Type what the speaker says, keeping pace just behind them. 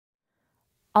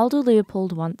Aldo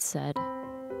Leopold once said,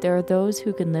 "There are those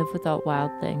who can live without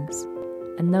wild things,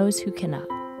 and those who cannot."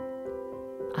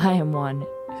 I am one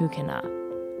who cannot.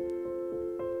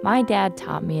 My dad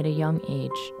taught me at a young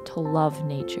age to love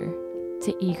nature,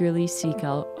 to eagerly seek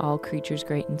out all creatures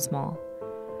great and small.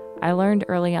 I learned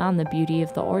early on the beauty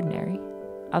of the ordinary,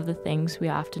 of the things we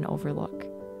often overlook.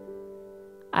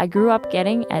 I grew up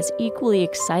getting as equally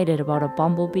excited about a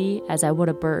bumblebee as I would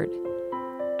a bird.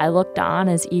 I looked on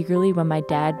as eagerly when my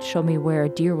dad showed me where a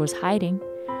deer was hiding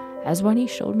as when he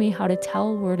showed me how to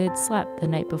tell where it had slept the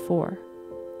night before.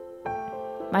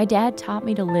 My dad taught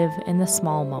me to live in the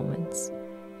small moments,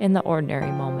 in the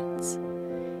ordinary moments.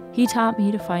 He taught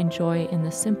me to find joy in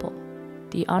the simple,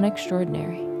 the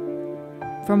unextraordinary.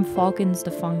 From falcons to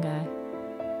fungi,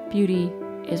 beauty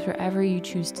is wherever you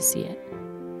choose to see it.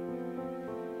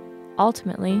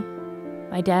 Ultimately,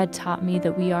 my dad taught me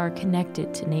that we are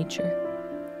connected to nature,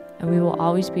 and we will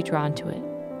always be drawn to it,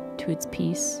 to its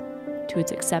peace, to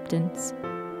its acceptance,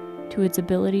 to its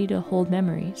ability to hold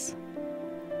memories.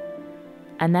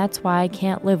 And that's why I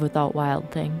can't live without wild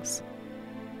things.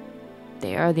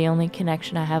 They are the only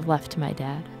connection I have left to my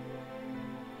dad.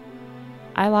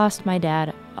 I lost my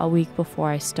dad a week before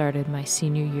I started my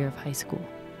senior year of high school.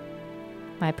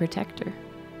 My protector,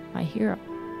 my hero,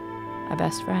 my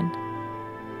best friend,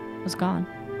 was gone.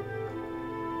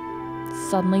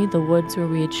 Suddenly, the woods where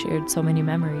we had shared so many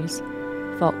memories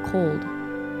felt cold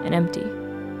and empty.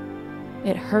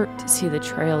 It hurt to see the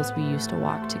trails we used to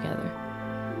walk together.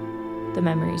 The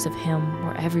memories of him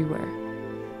were everywhere.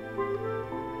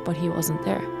 But he wasn't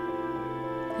there.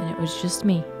 And it was just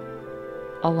me,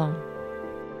 alone.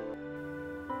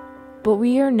 But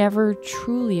we are never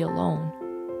truly alone.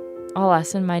 A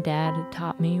lesson my dad had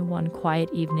taught me one quiet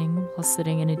evening while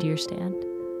sitting in a deer stand.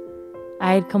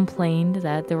 I had complained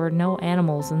that there were no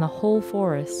animals in the whole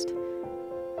forest.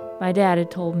 My dad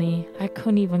had told me I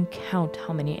couldn't even count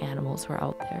how many animals were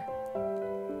out there,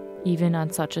 even on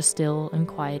such a still and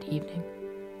quiet evening.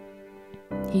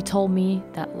 He told me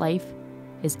that life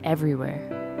is everywhere,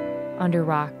 under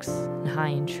rocks and high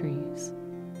in trees.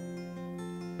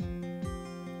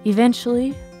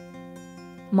 Eventually,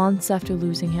 months after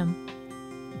losing him,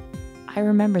 I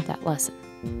remembered that lesson.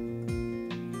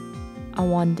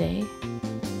 On one day,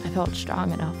 I felt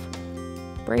strong enough,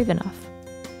 brave enough,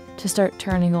 to start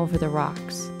turning over the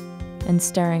rocks and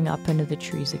staring up into the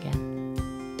trees again.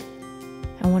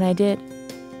 And when I did,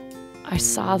 I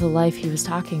saw the life he was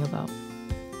talking about.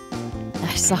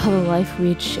 I saw the life we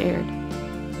had shared,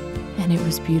 and it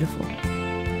was beautiful,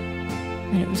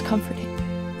 and it was comforting.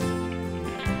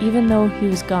 Even though he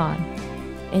was gone,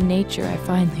 in nature I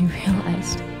finally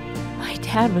realized my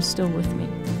dad was still with me.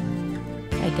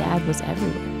 My dad was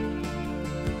everywhere.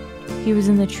 He was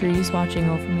in the trees watching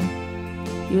over me.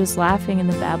 He was laughing in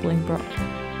the babbling brook.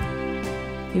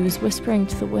 He was whispering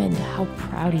to the wind how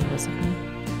proud he was of me.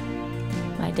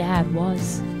 My dad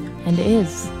was, and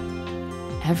is,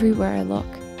 everywhere I look.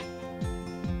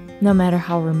 No matter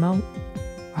how remote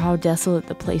or how desolate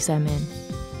the place I'm in,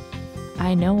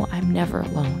 I know I'm never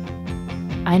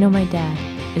alone. I know my dad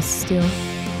is still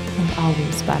and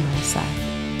always by my side.